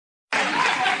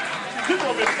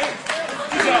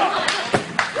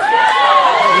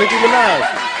Nicki Minaj.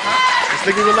 It's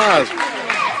Nicki Minaj.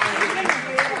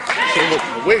 The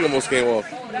wig almost came off.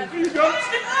 There you go.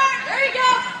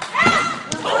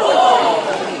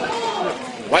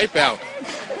 Wipe out.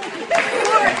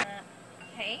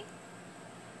 Hey,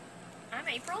 I'm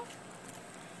April,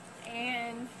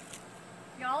 and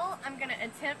y'all, I'm gonna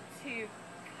attempt to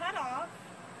cut off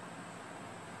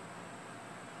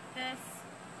this,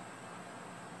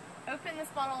 open this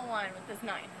bottle of wine with this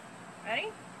knife.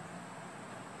 Ready?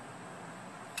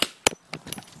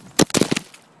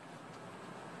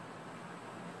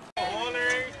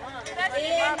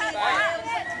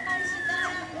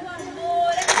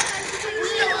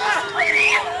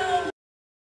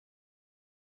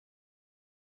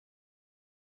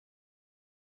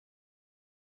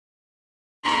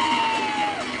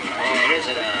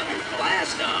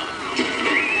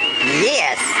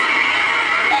 Yes.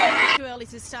 Too early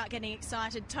to start getting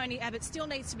excited. Tony Abbott still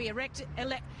needs to be elected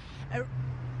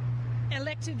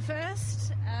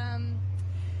first.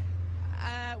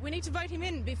 We need to vote him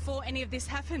in before any of this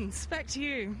happens. Back to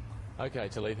you. Okay,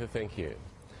 Talitha, thank you.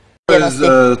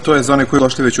 To je za one koji su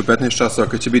došli već u 15 časova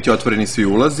kad će biti otvoreni svi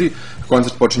ulazi.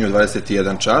 Koncert počinje u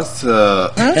 21 čas,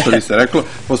 što bi se reklo.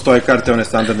 Postoje karte, one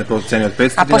standardne po ceni od 500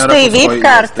 dinara. A postoji VIP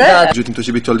karte? Međutim, to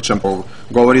će biti odličan pogled.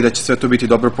 Govori da će sve to biti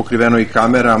dobro pokriveno i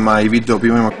kamerama i video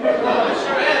obimima.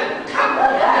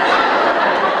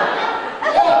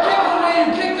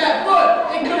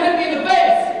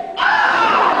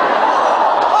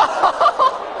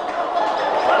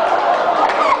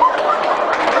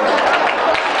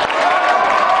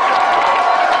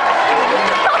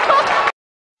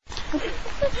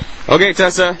 Okay,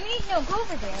 Tessa. No, go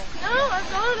over there. No, I'm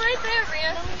going right there,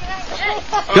 man.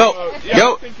 Go,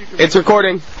 go. It's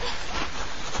recording.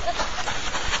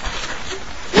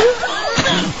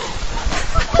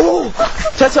 Oh,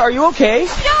 Tessa, are you okay?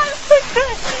 No, I'm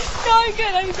good. No, I'm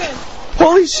good. I'm good.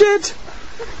 Holy shit!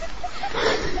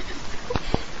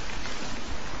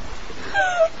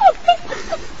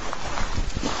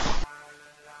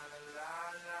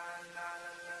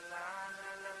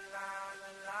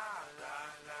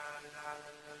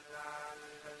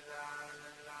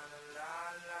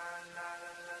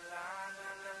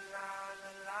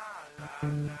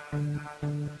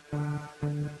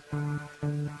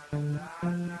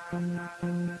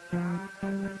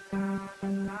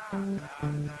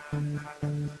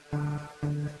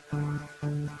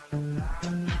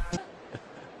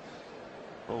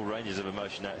 All ranges of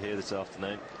emotion out here this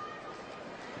afternoon.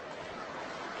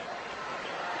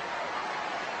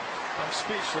 I'm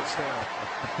speechless now.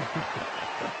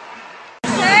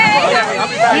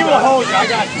 He will hold you. I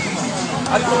got you.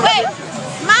 Wait,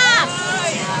 Mom!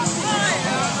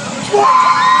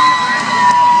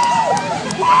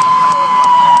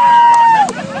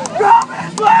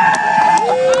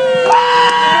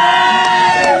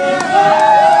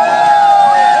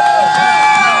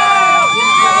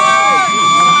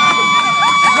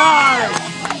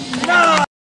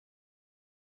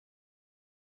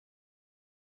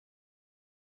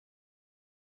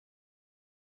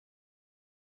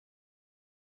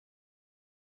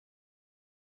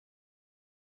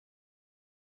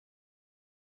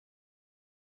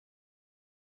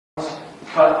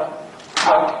 Cut,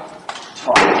 talk.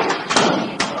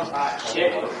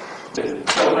 Kick, to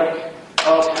leg,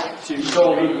 up, to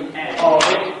shoulder, and all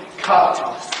in, cut,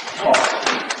 talk.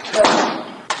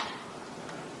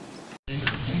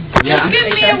 Yeah. Give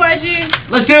me a wedgie.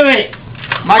 Let's do it!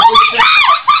 Michael. Oh,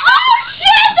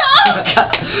 shit!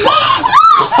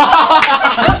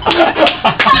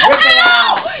 Rip it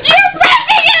out! You're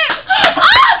ripping it!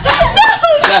 Oh, no!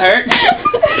 That hurt?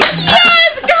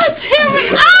 Yes! God damn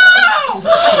it! Oh!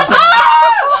 Oh!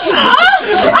 Oh!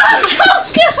 Oh,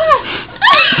 God!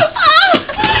 Oh!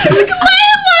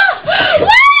 Layla!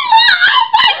 Oh,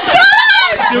 my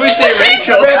God! Do we say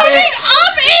Rachel? It's coming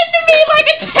up into me like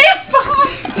a tampon!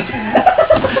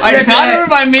 I got her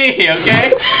by me, okay?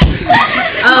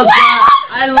 Oh, God.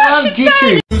 I love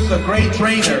Dietrich. He's a great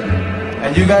trainer,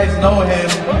 and you guys know him.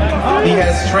 He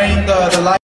has trained the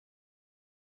life.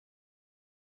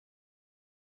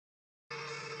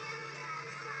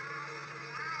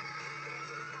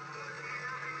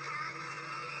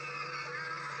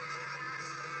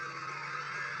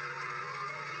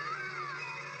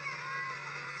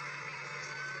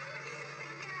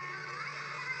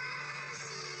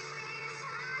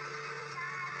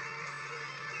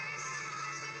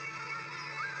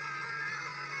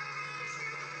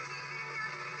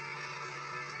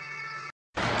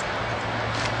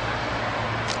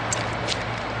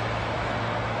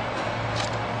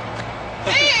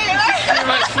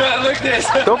 Look at this.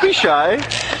 Don't be shy.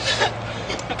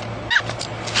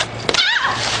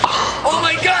 Oh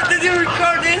my god, did you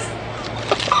record this?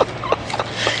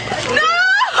 No!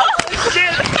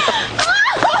 Shit!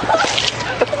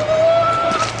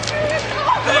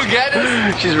 Did you get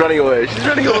it? She's running away. She's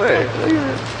running away.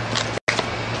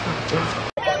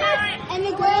 And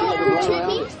the girl like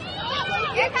tripping.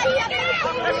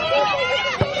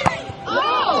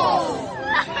 Oh!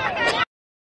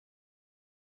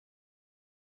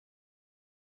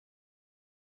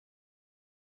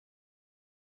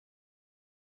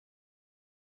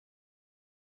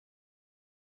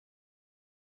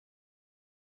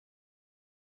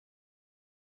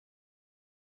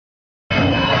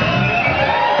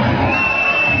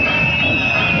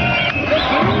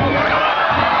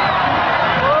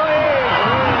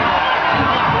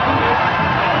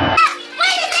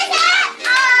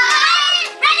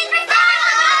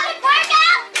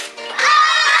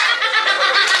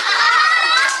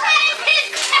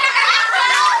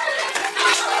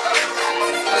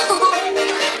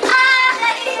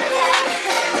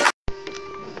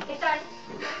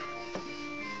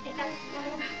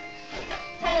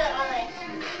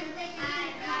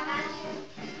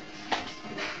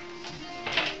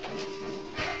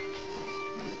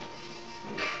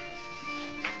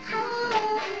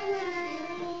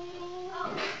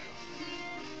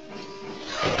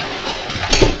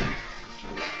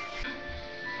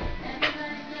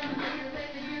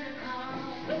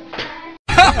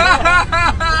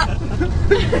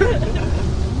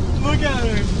 Look at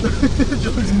him.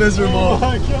 Joe's miserable. Oh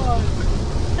my god.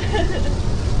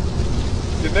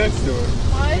 Get next to her.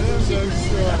 Why is she bringing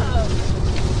it up?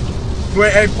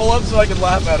 Wait, hey, pull up so I can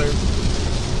laugh at her.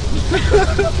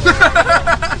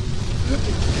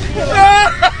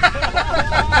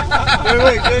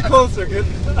 wait, get closer.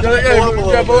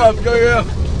 Pull up. Go.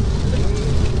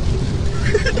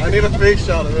 I need a fake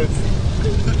shot of this.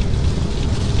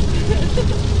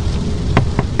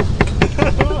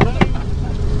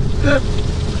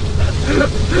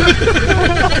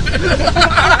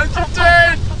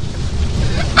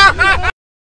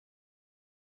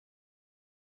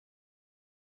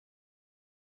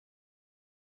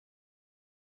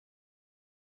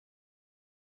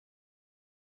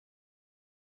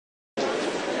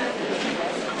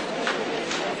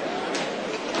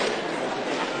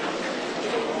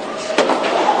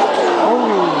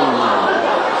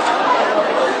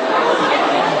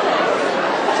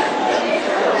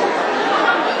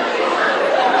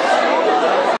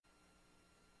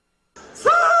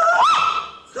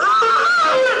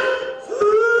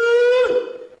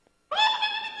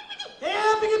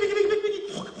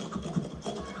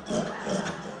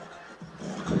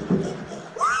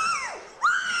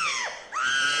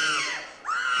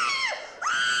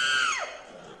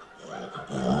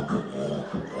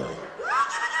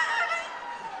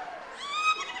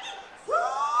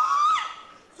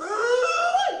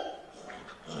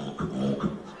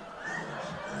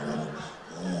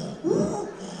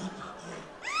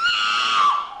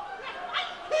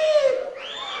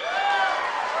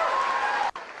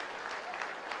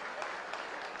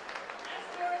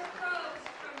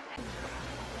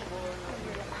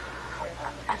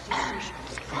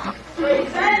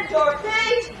 Present your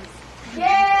feet.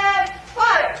 Get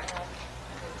fire.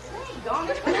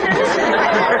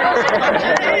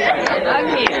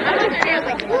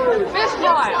 It's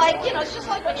like, you know, it's just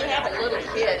like when you have a little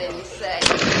kid and you say,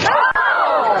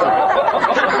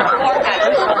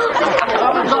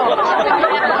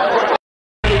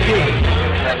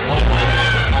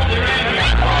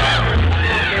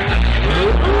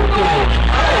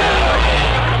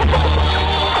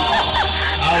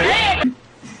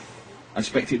 I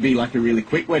expect it to be like a really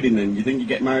quick wedding then. You think you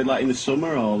get married like in the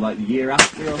summer or like the year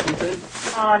after or something?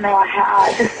 oh no,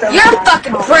 I just so you're a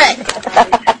fucking prick.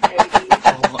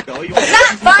 It's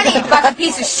not funny, you fucking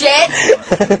piece of shit.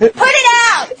 Put it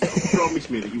out. Promise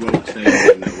me that you won't say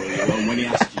anything though, will you? Well, when he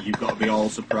asks you, you've got to be all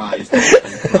surprised and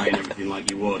cry and everything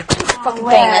like you would. Fucking thing,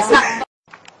 that's not.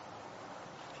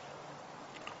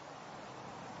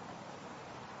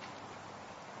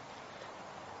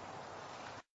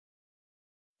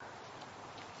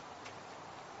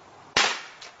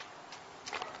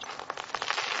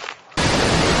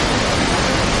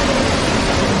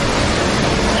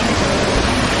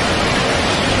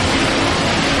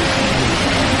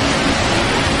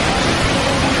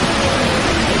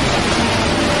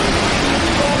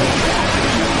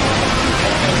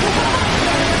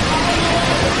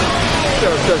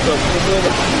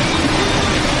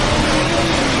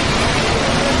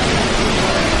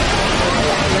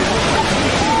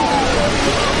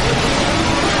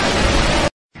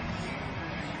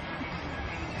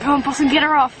 Come on, boss, and get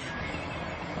her off.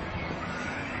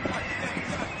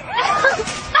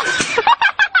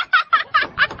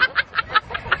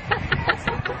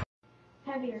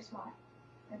 Heavy or small?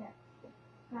 Okay.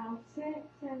 Now 6,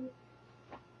 7.